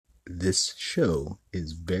This show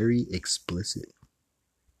is very explicit.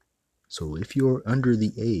 So if you're under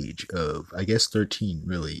the age of, I guess 13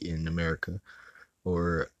 really in America,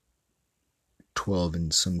 or 12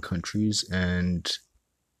 in some countries, and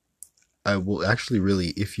I will actually really,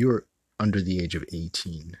 if you're under the age of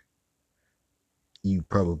 18, you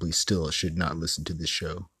probably still should not listen to this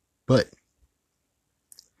show. But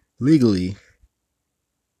legally,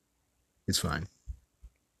 it's fine.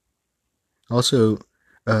 Also,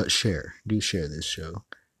 do share this show,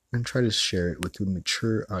 and try to share it with a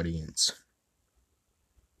mature audience.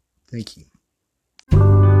 Thank you.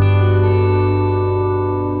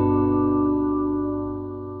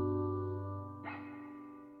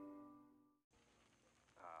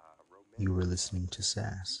 You were listening to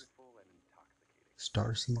SAS,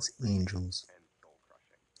 Starseeds Angels,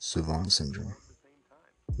 Savant Syndrome,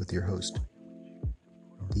 with your host,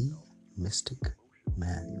 the Mystic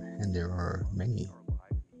Man. And there are many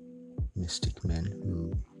mystic men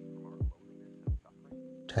who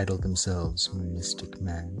title themselves Mystic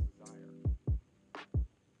Man.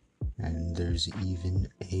 And there's even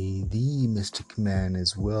the Mystic Man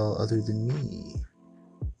as well, other than me.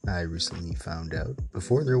 I recently found out,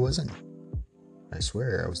 before there wasn't. I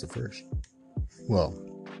swear I was the first. Well,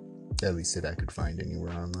 at least that I could find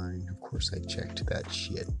anywhere online. Of course I checked that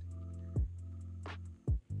shit.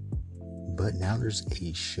 But now there's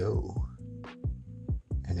a show,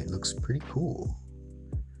 and it looks pretty cool.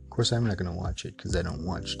 Of course I'm not going to watch it, because I don't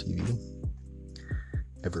watch TV.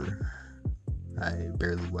 Ever. I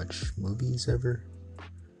barely watch movies ever,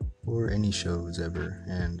 or any shows ever,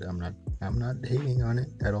 and I'm not hating on it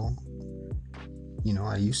at all. You know,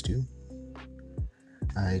 I used to.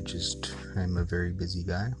 I'm a very busy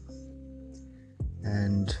guy,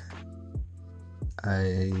 and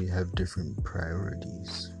I have different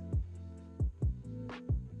priorities.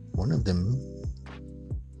 One of them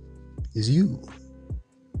is you.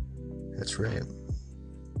 That's right.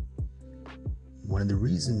 One of the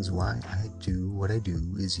reasons why I do what I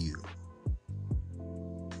do is you.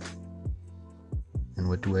 And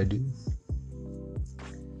what do I do?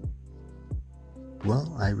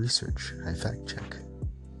 Well, I research, I fact check,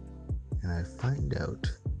 and I find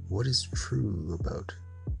out what is true about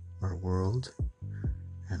our world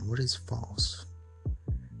and what is false.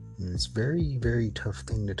 And it's a very, very tough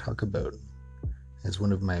thing to talk about, as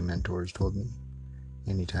one of my mentors told me.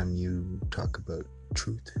 Anytime you talk about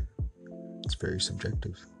truth, it's very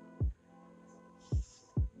subjective,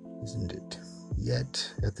 isn't it?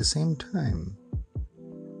 Yet, at the same time,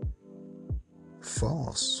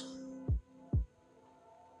 false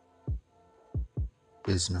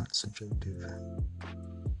is not subjective.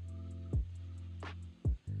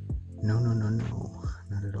 No,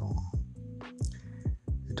 not at all.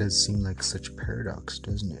 It does seem like such a paradox,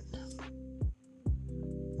 doesn't it?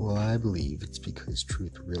 Well, I believe it's because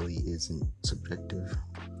truth really isn't subjective.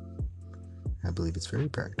 I believe it's very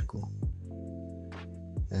practical.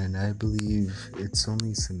 And I believe it's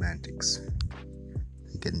only semantics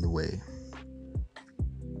that get in the way.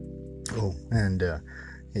 Oh, and a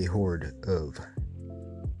horde of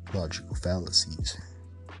logical fallacies.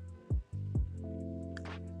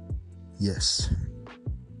 Yes,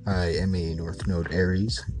 I am a North Node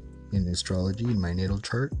Aries in astrology in my natal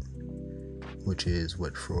chart, which is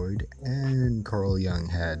what Freud and Carl Jung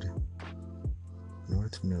had.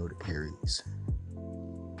 North Node Aries.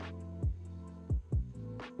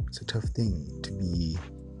 It's a tough thing to be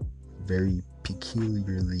very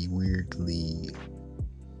peculiarly, weirdly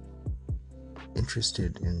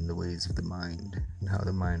interested in the ways of the mind and how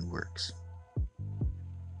the mind works.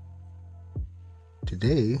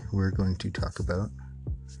 Today, we're going to talk about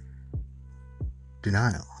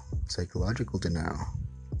denial, psychological denial,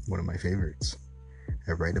 one of my favorites.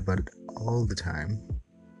 I write about it all the time.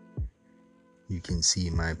 You can see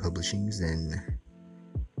my publishings in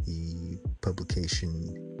the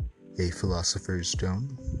publication A Philosopher's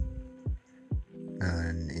Stone,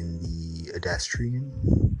 and in the Adastrian,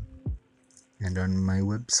 and on my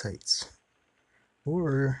websites,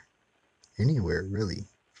 or anywhere really.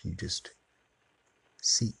 If you just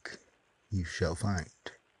seek, you shall find.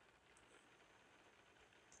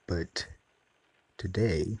 But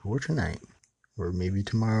today, or tonight, or maybe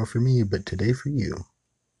tomorrow for me, but today for you,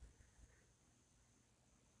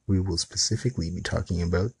 we will specifically be talking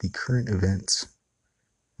about the current events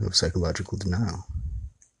of psychological denial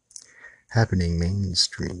happening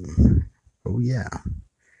mainstream. Oh yeah.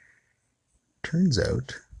 Turns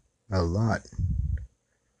out a lot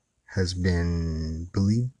has been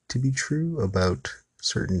believed to be true about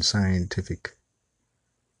certain scientific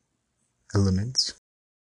elements,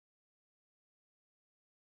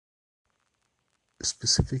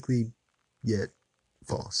 specifically yet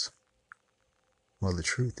false, while the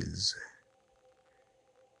truth is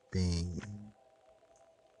being,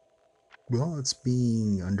 well, it's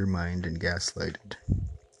being undermined and gaslighted.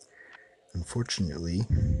 Unfortunately,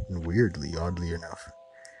 and weirdly, oddly enough,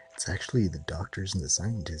 it's actually the doctors and the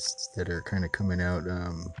scientists that are kind of coming out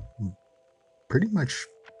pretty much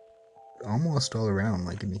almost all around,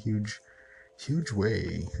 like in a huge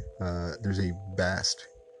way. There's a vast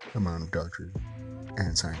amount of doctors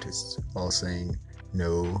and scientists all saying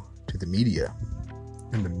no to the media.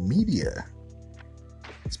 And the media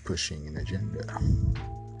is pushing an agenda.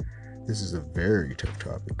 This is a very tough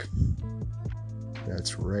topic.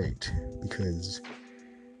 That's right, because,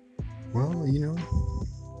 well,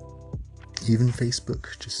 even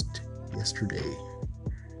Facebook just yesterday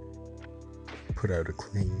put out a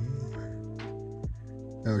claim.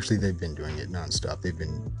 Actually, they've been doing it nonstop. They've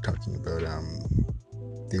been talking about,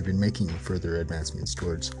 they've been making further advancements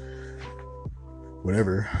towards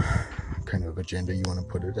whatever kind of agenda you want to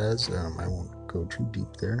put it as. I won't go too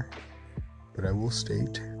deep there, but I will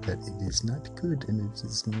state that it is not good, and it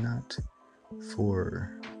is not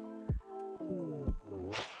for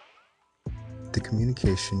the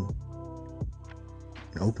communication,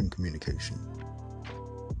 an open communication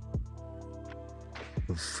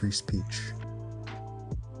of free speech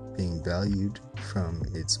being valued from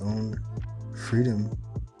its own freedom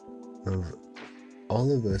of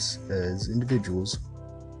all of us as individuals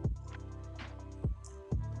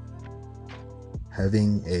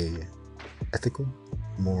having a ethical,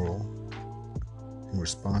 moral, and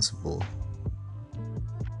responsible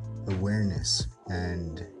awareness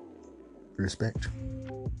and respect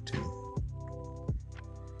to.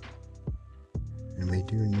 And we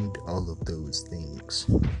do need all of those things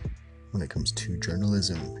when it comes to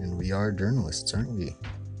journalism. And we are journalists, aren't we?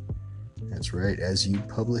 That's right. As you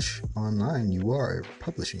publish online, you are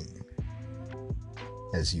publishing.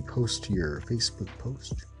 As you post your Facebook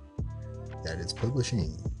post, that is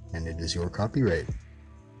publishing, and it is your copyright.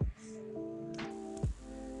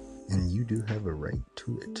 And you do have a right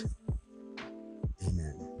to it.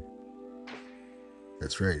 Amen.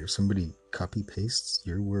 That's right. If somebody copy pastes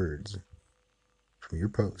your words from your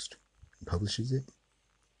post and publishes it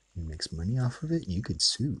and makes money off of it, you could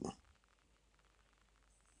sue.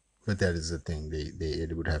 But that is the thing.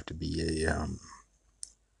 It would have to be a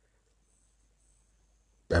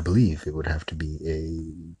I believe it would have to be a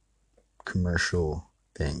commercial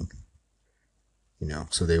thing.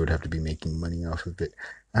 So they would have to be making money off of it.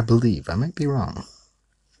 I believe. I might be wrong.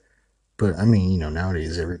 But I mean,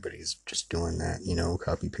 nowadays everybody's just doing that,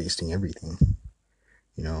 copy pasting everything.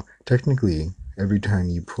 Technically, every time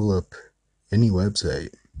you pull up any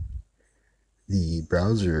website, the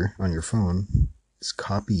browser on your phone is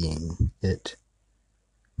copying it.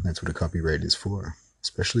 That's what a copyright is for,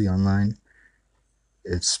 especially online.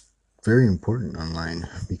 It's very important online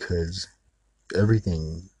because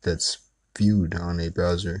everything that's viewed on a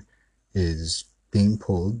browser is being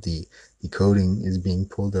pulled, the coding is being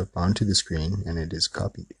pulled up onto the screen, and it is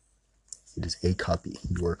copied. It is a copy.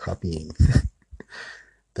 You are copying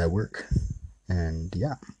that work. And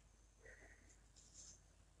yeah.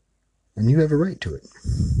 And you have a right to it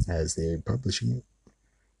as they're publishing it.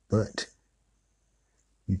 But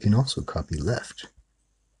you can also copy left,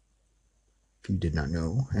 if you did not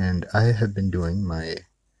know. And I have been doing my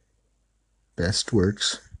best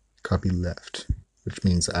works copy left, which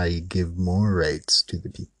means I give more rights to the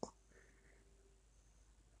people,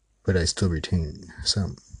 but I still retain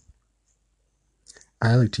some.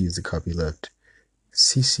 I like to use the copy left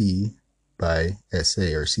CC by SA,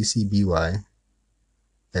 or CC BY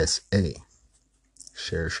SA,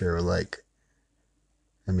 share alike.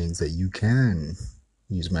 That means that you can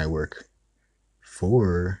use my work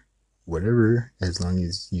for whatever, as long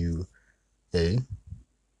as you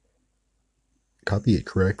copy it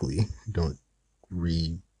correctly. Don't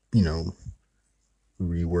rework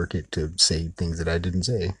it to say things that I didn't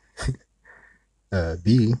say.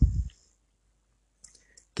 B,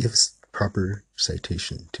 gives proper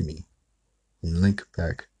citation to me and link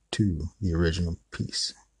back to the original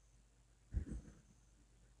piece.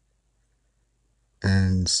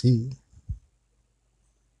 And C,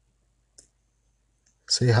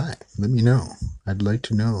 say hi. Let me know. I'd like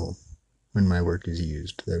to know when my work is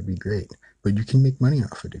used. That would be great. But you can make money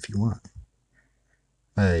off it if you want.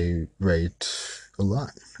 I write a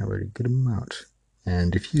lot. I write a good amount.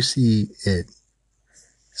 And if you see it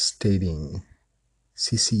stating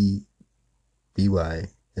CCBYSA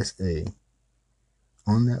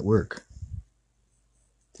on that work,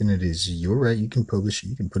 then it is your right. You can publish it.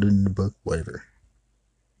 You can put it in a book, whatever.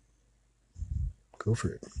 Go for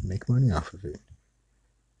it. Make money off of it.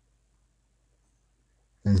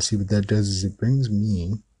 And see what that does is it brings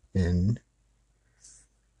me in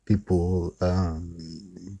people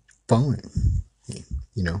following me,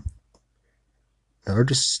 you know.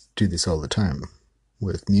 Artists do this all the time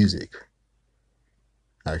with music,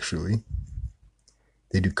 actually.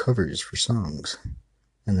 They do covers for songs,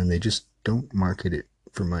 and then they just don't market it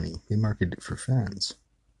for money. They market it for fans.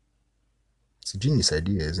 It's a genius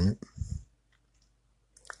idea, isn't it?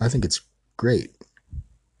 I think it's great.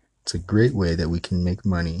 It's a great way that we can make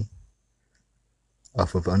money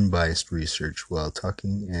off of unbiased research while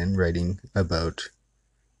talking and writing about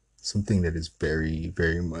something that is very,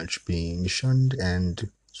 very much being shunned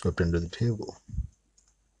and swept under the table.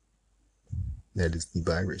 That is the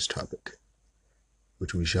virus topic,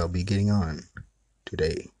 which we shall be getting on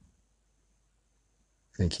today.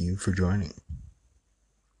 Thank you for joining.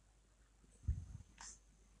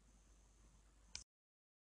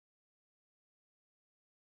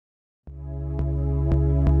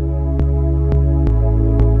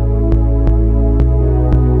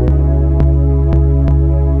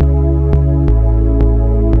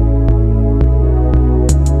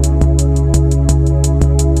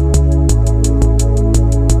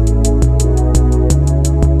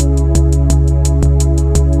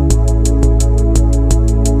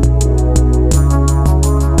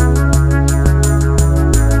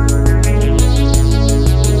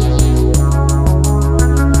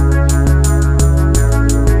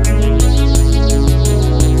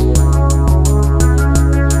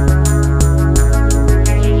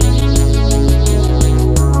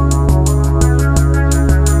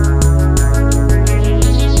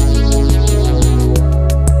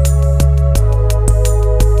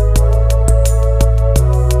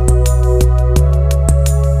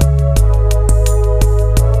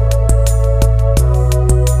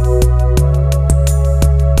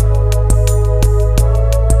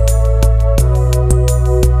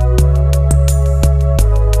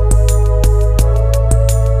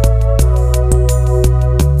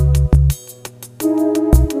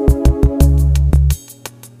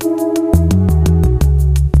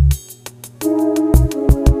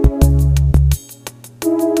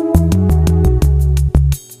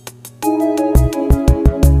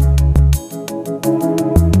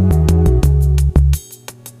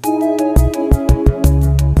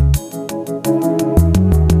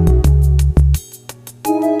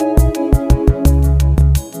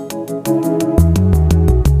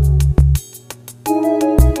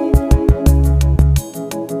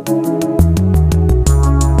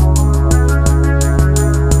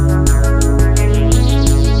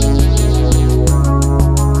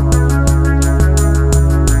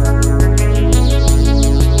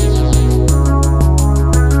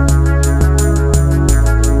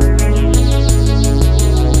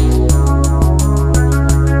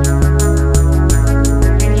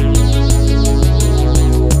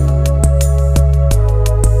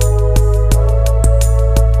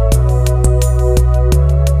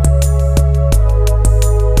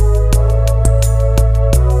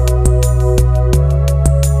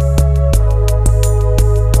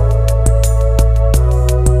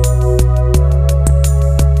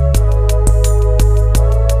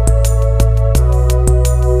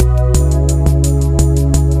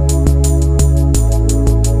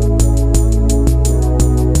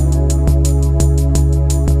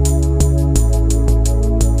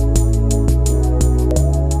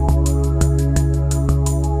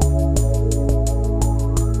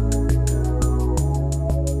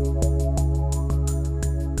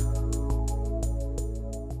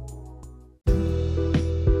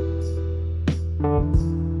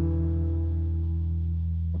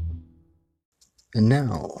 And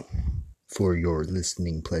now, for your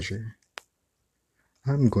listening pleasure,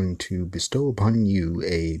 I'm going to bestow upon you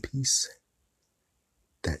a piece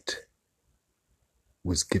that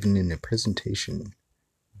was given in a presentation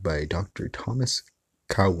by Dr. Thomas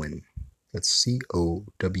Cowan. That's Cowan.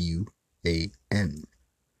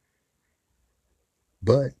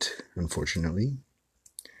 But, unfortunately,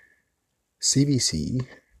 CBC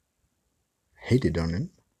hated on him,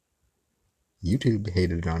 YouTube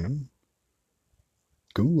hated on him,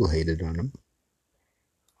 Google hated on him,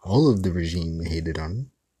 all of the regime hated on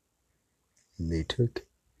him, and they took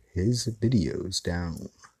his videos down.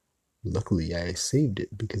 Luckily, I saved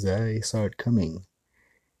it because I saw it coming.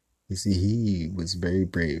 You see, he was very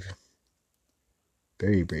brave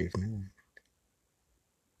man.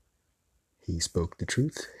 He spoke the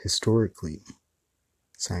truth historically,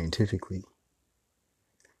 scientifically,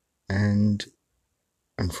 and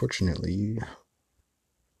unfortunately,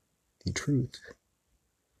 the truth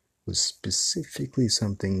was specifically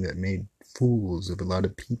something that made fools of a lot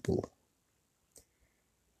of people.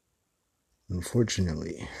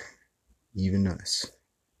 Unfortunately, even us,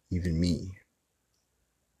 even me,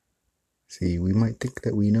 see, we might think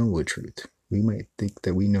that we know a truth. We might think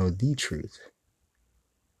that we know the truth.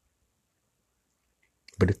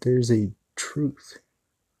 But if there's a truth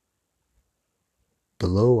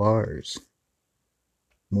below ours,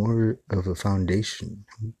 more of a foundation,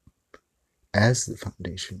 as the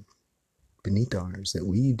foundation beneath ours, that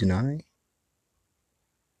we deny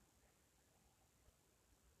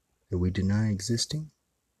existing,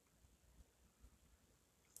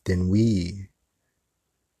 then we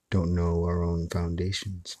don't know our own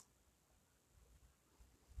foundations.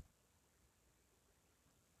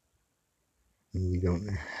 We don't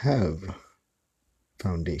have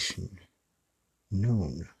foundation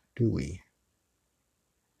known, do we?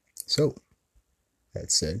 So,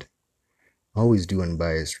 that said, always do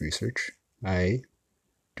unbiased research. I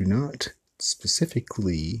do not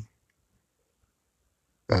specifically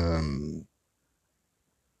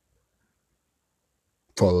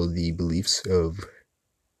follow the beliefs of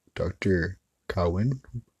Dr. Cowan,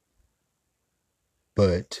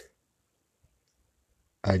 but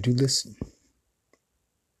I do listen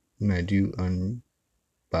and I do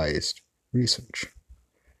unbiased research,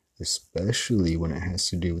 especially when it has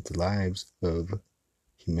to do with the lives of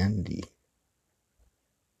humanity.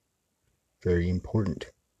 Very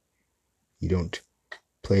important. You don't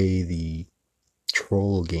play the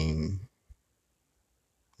troll game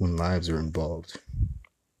when lives are involved,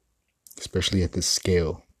 especially at this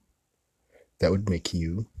scale. That would make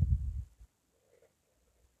you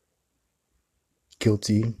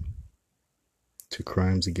guilty to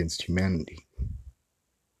crimes against humanity.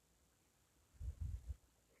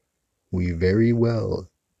 We very well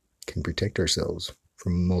can protect ourselves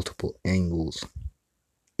from multiple angles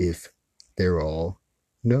if they're all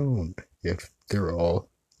known, if they're all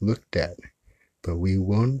looked at. But we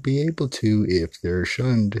won't be able to if they're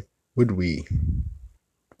shunned, would we?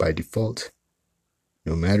 By default,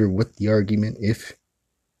 no matter what the argument, if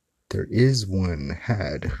there is one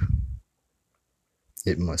had,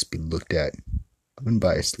 it must be looked at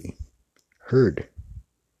unbiasedly, heard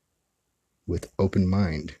with open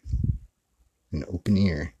mind and open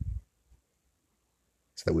ear,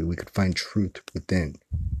 so that way we could find truth within.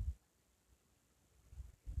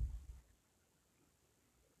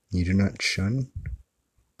 You do not shun,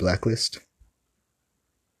 blacklist,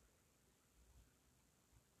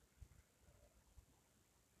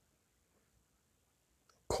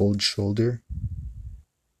 cold shoulder,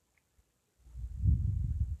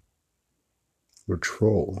 or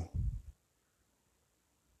troll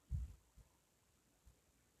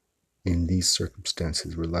in these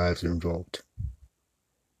circumstances where lives are involved,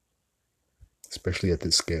 especially at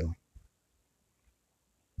this scale.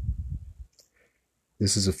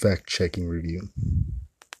 This is a fact-checking review,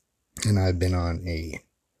 and I've been on a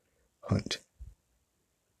hunt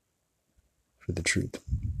for the truth.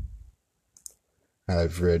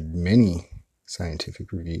 I've read many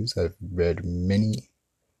scientific reviews. I've read many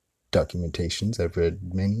documentations. I've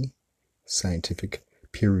read many scientific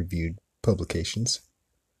peer-reviewed publications.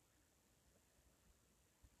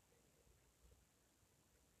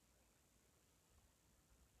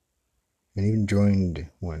 And even joined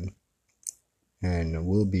one, and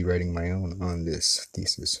will be writing my own on this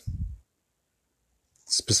thesis,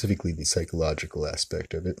 specifically the psychological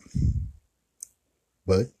aspect of it.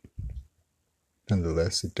 But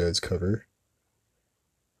nonetheless, it does cover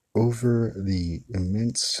over the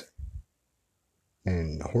immense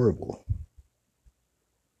and horrible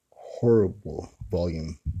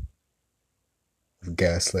volume of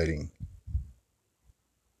gaslighting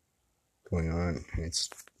going on. And it's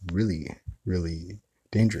really, really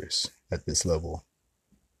dangerous at this level.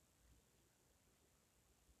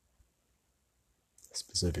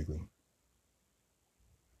 Specifically,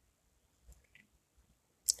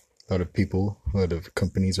 a lot of people, a lot of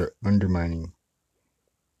companies are undermining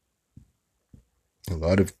a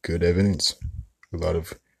lot of good evidence, a lot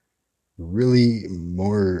of really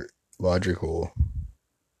more logical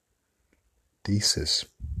thesis,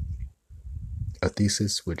 a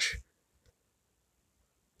thesis which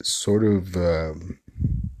sort of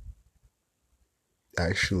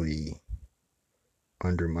actually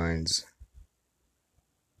undermines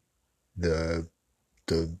the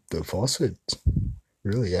falsehood,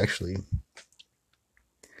 really, actually,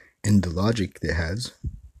 and the logic that it has,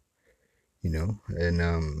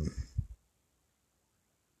 and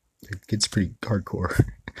it gets pretty hardcore.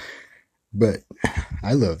 But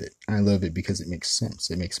I love it. I love it because it makes sense.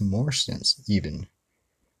 It makes more sense even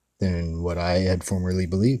than what I had formerly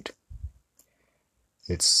believed.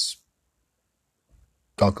 It's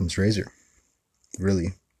Occam's razor,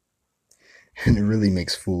 really. And it really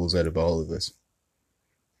makes fools out of all of us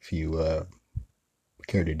if you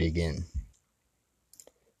care to dig in.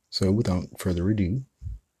 So without further ado,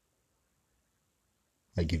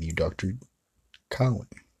 I give you Dr. Cowan.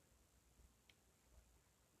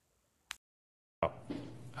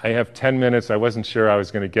 I have 10 minutes. I wasn't sure I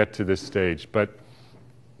was going to get to this stage, but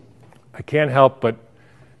I can't help but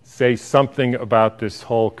say something about this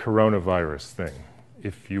whole coronavirus thing,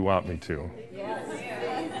 if you want me to. Yes.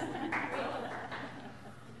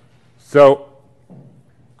 So,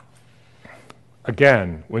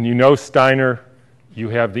 again, when you know Steiner, you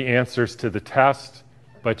have the answers to the test,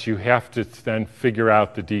 but you have to then figure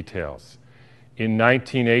out the details. In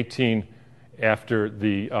 1918, after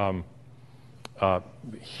the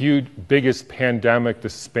biggest pandemic, the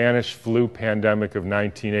Spanish flu pandemic of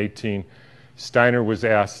 1918, Steiner was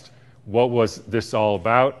asked, what was this all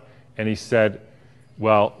about? And he said,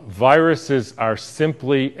 well, viruses are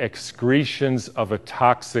simply excretions of a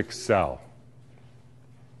toxic cell.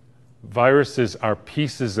 Viruses are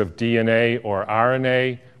pieces of DNA or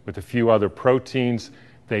RNA with a few other proteins.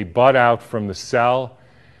 They bud out from the cell.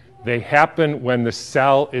 They happen when the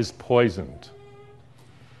cell is poisoned.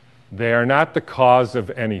 They are not the cause of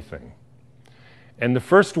anything. And the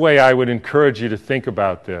first way I would encourage you to think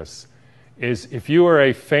about this is if you are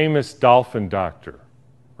a famous dolphin doctor,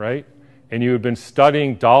 right? And you have been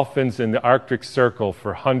studying dolphins in the Arctic Circle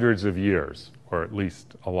for hundreds of years, or at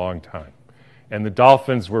least a long time, and the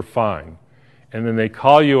dolphins were fine. And then they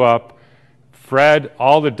call you up, Fred,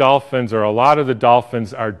 all the dolphins, or a lot of the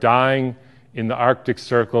dolphins, are dying in the Arctic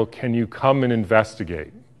Circle. Can you come and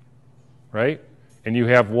investigate? Right? And you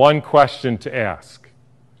have one question to ask.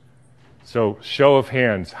 So, show of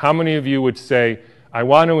hands. How many of you would say, I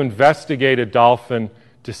want to investigate a dolphin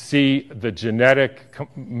to see the genetic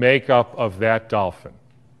makeup of that dolphin?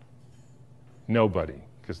 Nobody,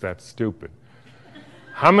 because that's stupid.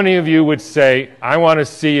 How many of you would say, I want to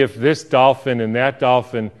see if this dolphin and that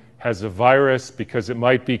dolphin has a virus because it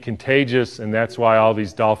might be contagious and that's why all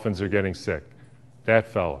these dolphins are getting sick? That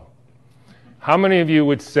fellow. How many of you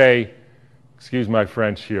would say, excuse my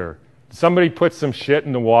French here, did somebody put some shit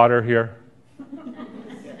in the water here?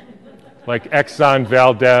 Like Exxon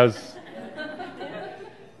Valdez?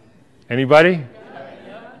 Anybody?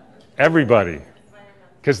 Everybody.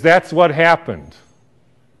 Because that's what happened.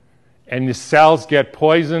 And the cells get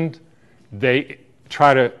poisoned. They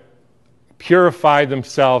try to purify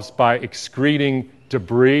themselves by excreting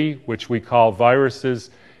debris, which we call viruses.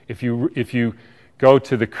 If you go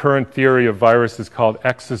to the current theory of viruses called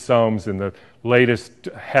exosomes, and the latest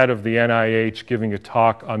head of the NIH giving a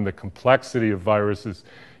talk on the complexity of viruses,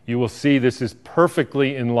 you will see this is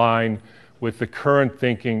perfectly in line with the current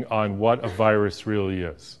thinking on what a virus really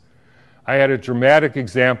is. I had a dramatic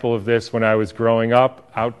example of this when I was growing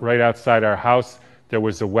up. Right outside our house, there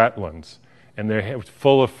was a wetlands, and they were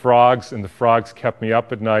full of frogs, and the frogs kept me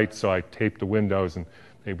up at night, so I taped the windows, and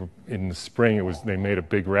they were, in the spring, they made a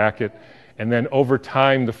big racket. And then over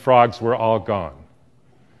time, the frogs were all gone.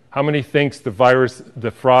 How many thinks the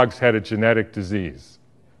frogs had a genetic disease?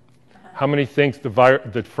 How many thinks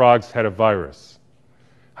the frogs had a virus?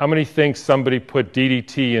 How many thinks somebody put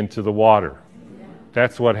DDT into the water?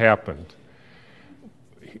 That's what happened.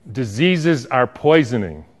 Diseases are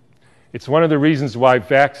poisoning. It's one of the reasons why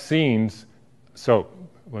vaccines, so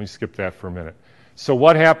let me skip that for a minute. So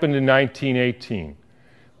what happened in 1918?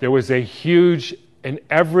 There was a huge, in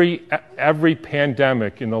every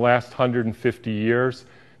pandemic in the last 150 years,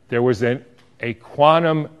 there was a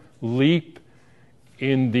quantum leap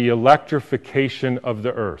in the electrification of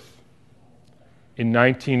the Earth. In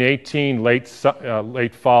 1918, late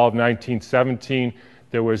fall of 1917,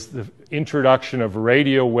 there was the introduction of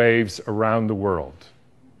radio waves around the world.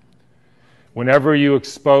 Whenever you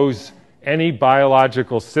expose any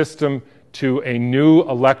biological system to a new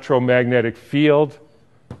electromagnetic field,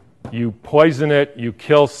 you poison it, you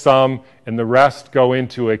kill some, and the rest go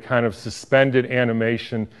into a kind of suspended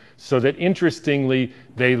animation so that, interestingly,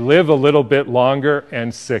 they live a little bit longer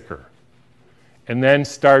and sicker. And then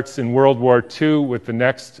starts in World War II with the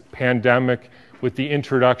next pandemic with the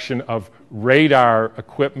introduction of radar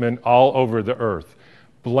equipment all over the Earth,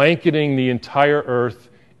 blanketing the entire Earth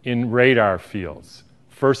in radar fields.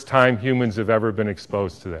 First time humans have ever been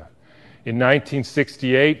exposed to that. In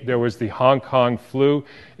 1968, there was the Hong Kong flu,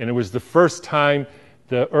 and it was the first time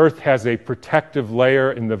the Earth has a protective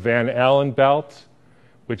layer in the Van Allen belt,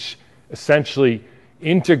 which essentially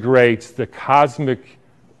integrates the cosmic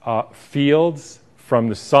fields from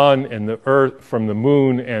the sun and the Earth, from the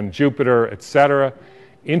moon and Jupiter, etc.,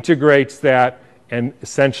 integrates that and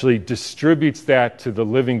essentially distributes that to the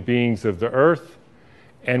living beings of the Earth.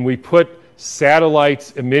 And we put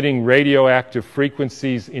satellites emitting radioactive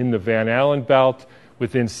frequencies in the Van Allen belt.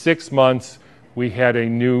 Within 6 months, we had a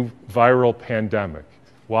new viral pandemic.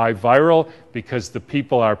 Why viral? Because the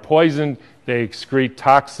people are poisoned, they excrete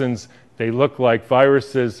toxins, they look like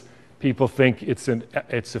viruses. People think it's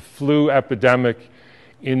a flu epidemic.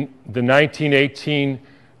 In the 1918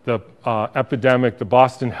 epidemic, the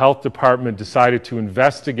Boston Health Department decided to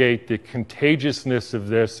investigate the contagiousness of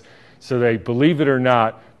this. So they, believe it or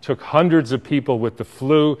not, took hundreds of people with the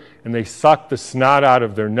flu and they sucked the snot out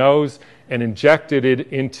of their nose and injected it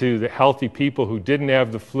into the healthy people who didn't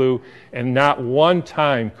have the flu, and not one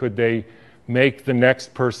time could they make the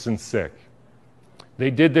next person sick. They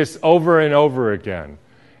did this over and over again,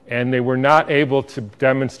 and they were not able to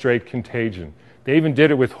demonstrate contagion. They even did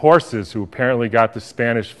it with horses who apparently got the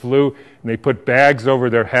Spanish flu, and they put bags over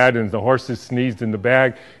their head, and the horses sneezed in the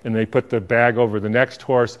bag, and they put the bag over the next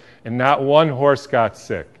horse, and not one horse got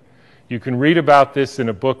sick. You can read about this in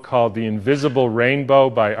a book called The Invisible Rainbow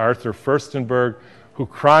by Arthur Furstenberg, who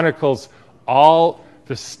chronicles all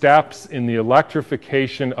the steps in the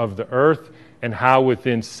electrification of the earth and how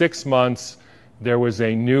within 6 months there was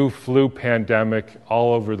a new flu pandemic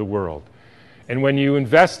all over the world. And when you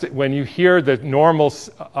hear the normal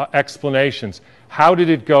explanations, how did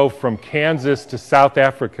it go from Kansas to South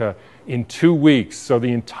Africa in 2 weeks? So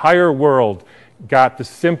the entire world got the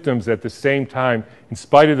symptoms at the same time, in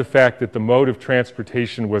spite of the fact that the mode of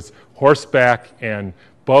transportation was horseback and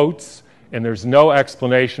boats, and there's no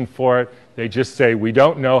explanation for it. They just say, we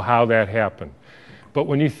don't know how that happened. But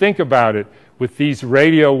when you think about it, with these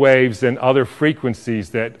radio waves and other frequencies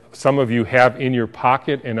that some of you have in your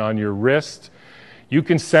pocket and on your wrist, you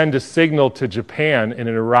can send a signal to Japan and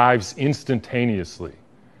it arrives instantaneously.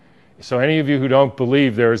 So any of you who don't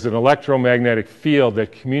believe there is an electromagnetic field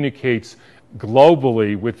that communicates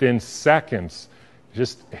globally within seconds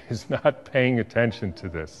just is not paying attention to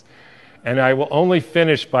this. And I will only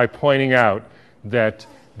finish by pointing out that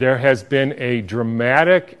there has been a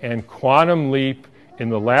dramatic and quantum leap in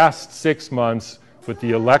the last 6 months with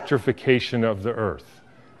the electrification of the Earth.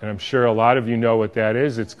 And I'm sure a lot of you know what that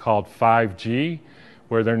is. It's called 5G,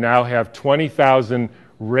 where they now have 20,000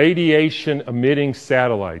 radiation-emitting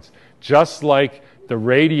satellites, just like the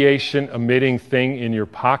radiation-emitting thing in your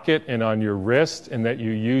pocket and on your wrist and that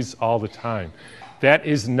you use all the time. That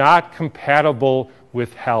is not compatible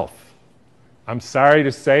with health. I'm sorry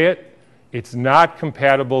to say it, it's not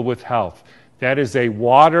compatible with health. That is a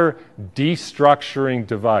water destructuring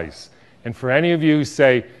device. And for any of you who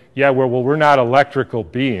say, yeah, well, we're not electrical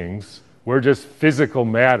beings, we're just physical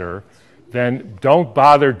matter, then don't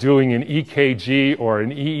bother doing an EKG or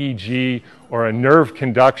an EEG or a nerve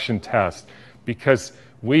conduction test, because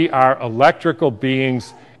we are electrical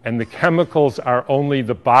beings and the chemicals are only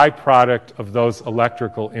the byproduct of those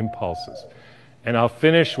electrical impulses. And I'll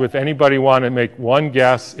finish with, anybody want to make one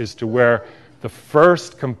guess as to where the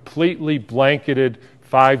first completely blanketed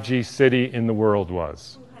 5G city in the world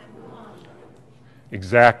was?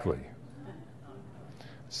 Exactly.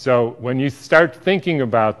 So when you start thinking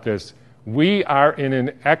about this, we are in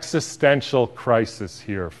an existential crisis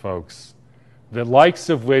here, folks, the likes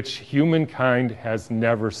of which humankind has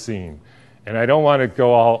never seen. And I don't want to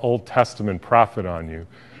go all Old Testament prophet on you,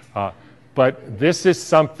 but this is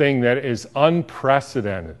something that is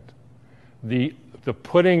unprecedented. The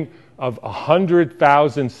putting of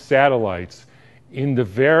 100,000 satellites in the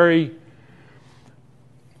very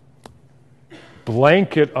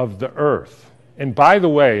blanket of the Earth. And by the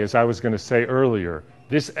way, as I was going to say earlier,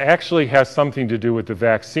 this actually has something to do with the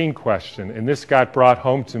vaccine question. And this got brought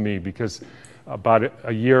home to me because about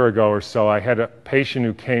a year ago or so, I had a patient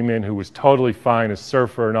who came in who was totally fine, a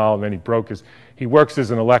surfer and all, and then he works as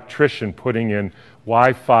an electrician putting in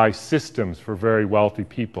Wi-Fi systems for very wealthy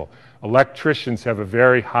people. Electricians have a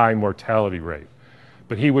very high mortality rate,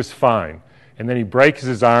 but he was fine. And then he breaks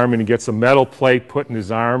his arm and he gets a metal plate put in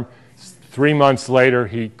his arm. 3 months later,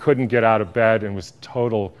 he couldn't get out of bed and was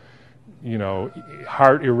total,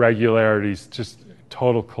 heart irregularities, just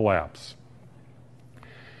total collapse.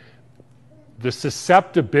 The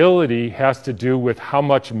susceptibility has to do with how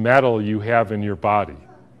much metal you have in your body,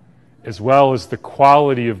 as well as the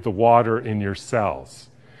quality of the water in your cells.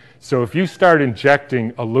 So if you start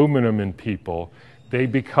injecting aluminum in people, they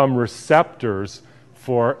become receptors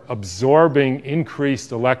for absorbing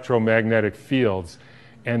increased electromagnetic fields,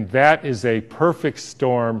 and that is a perfect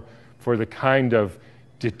storm for the kind of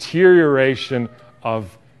deterioration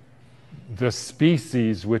of the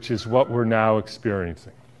species, which is what we're now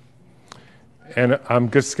experiencing. And I'm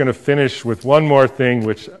just going to finish with one more thing,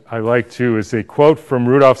 which I like to, is a quote from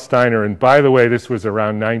Rudolf Steiner. And by the way, this was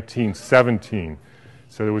around 1917.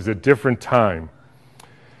 So there was a different time.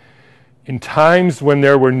 In times when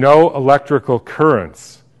there were no electrical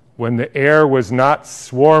currents, when the air was not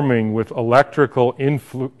swarming with electrical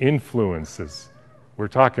influences, we're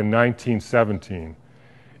talking 1917,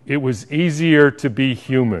 it was easier to be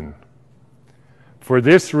human. For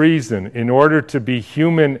this reason, in order to be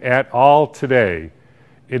human at all today,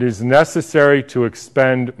 it is necessary to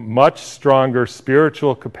expend much stronger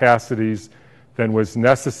spiritual capacities than was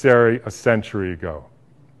necessary a century ago.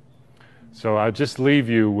 So I'll just leave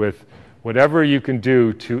you with whatever you can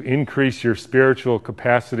do to increase your spiritual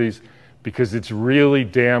capacities, because it's really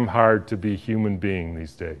damn hard to be a human being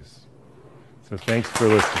these days. So thanks for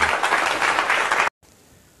listening.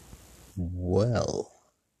 Well,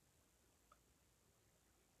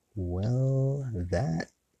 that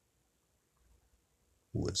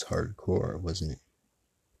was hardcore, wasn't it?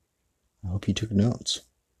 I hope you took notes.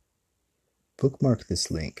 Bookmark this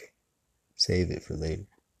link. Save it for later.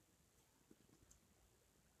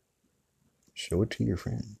 Show it to your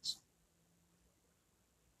friends.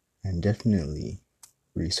 And definitely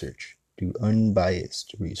research. Do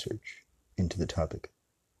unbiased research into the topic.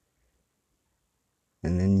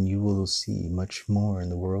 And then you will see much more in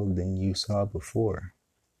the world than you saw before.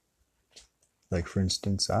 Like, for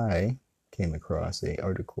instance, I came across an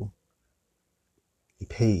article, a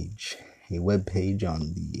page, a web page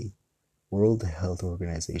on the World Health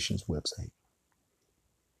Organization's website.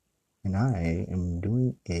 And I am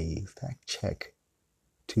doing a fact check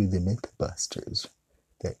to the mythbusters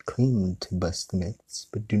that claim to bust the myths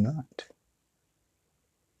but do not.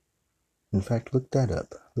 In fact, look that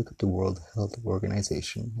up. Look up the World Health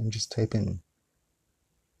Organization and just type in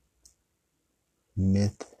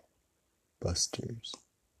mythbusters.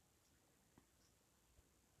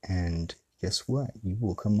 And guess what? You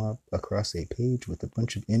will come up across a page with a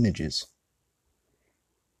bunch of images.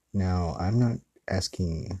 Now, I'm not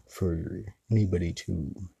asking for anybody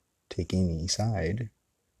to take any side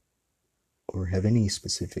or have any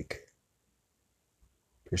specific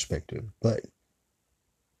perspective, but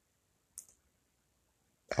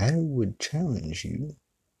I would challenge you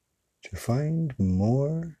to find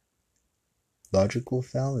more logical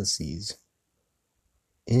fallacies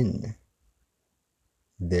in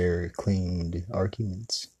their claimed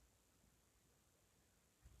arguments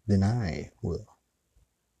than I will.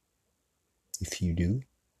 If you do,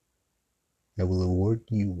 I will award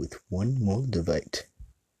you with one Moldavite.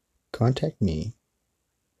 Contact me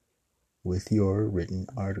with your written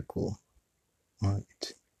article on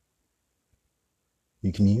it.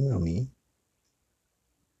 You can email me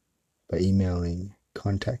by emailing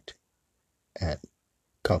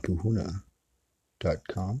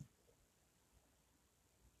contact@kapuhuna.com,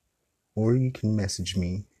 or you can message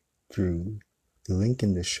me through the link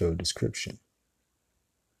in the show description.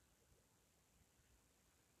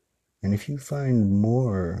 And if you find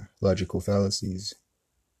more logical fallacies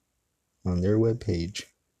on their webpage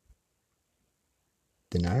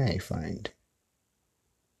than I find,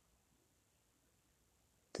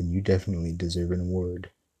 then you definitely deserve an award.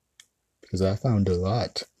 Because I found a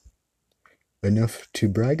lot. Enough to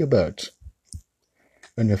brag about.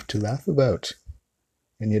 Enough to laugh about.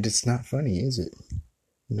 And yet it's not funny, is it?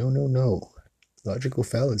 No, no, no. Logical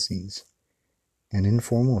fallacies and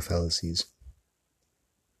informal fallacies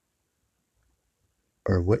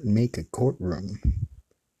are what make a courtroom.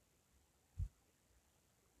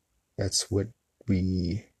 That's what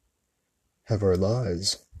we have our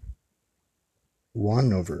laws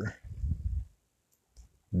won over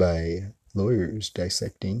by lawyers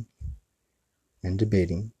dissecting and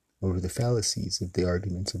debating over the fallacies of the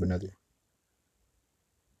arguments of another.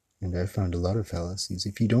 And I found a lot of fallacies.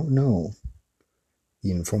 If you don't know the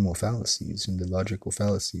informal fallacies and the logical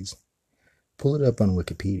fallacies, pull it up on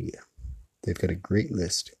Wikipedia. They've got a great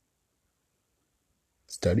list.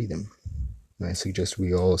 Study them. And I suggest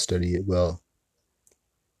we all study it well.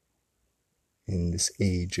 In this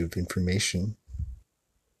age of information,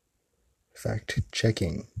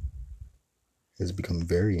 fact-checking has become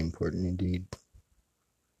very important indeed.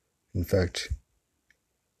 In fact,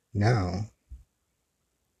 now,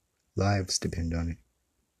 lives depend on it.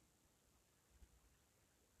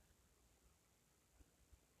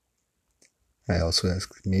 I also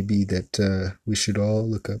ask maybe that we should all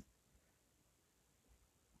look up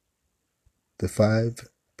the 5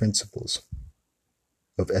 principles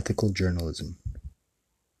of ethical journalism.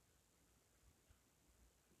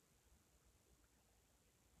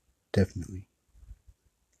 Definitely.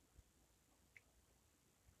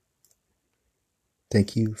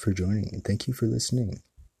 Thank you for joining and thank you for listening.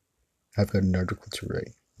 I've got an article to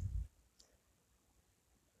write.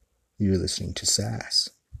 You're listening to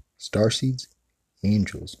SAS, Starseeds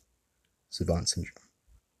Angels, Savant Syndrome,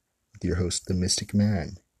 with your host, the Mystic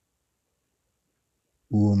Man,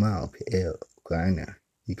 Uomao Pe'eo Kaina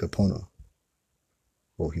Ikapono,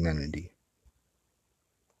 O Humanity.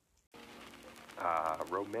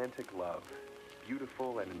 Romantic love.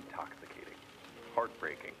 Beautiful and intoxicating.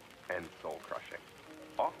 Heartbreaking and soul-crushing.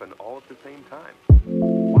 Often all at the same time.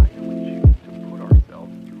 Why do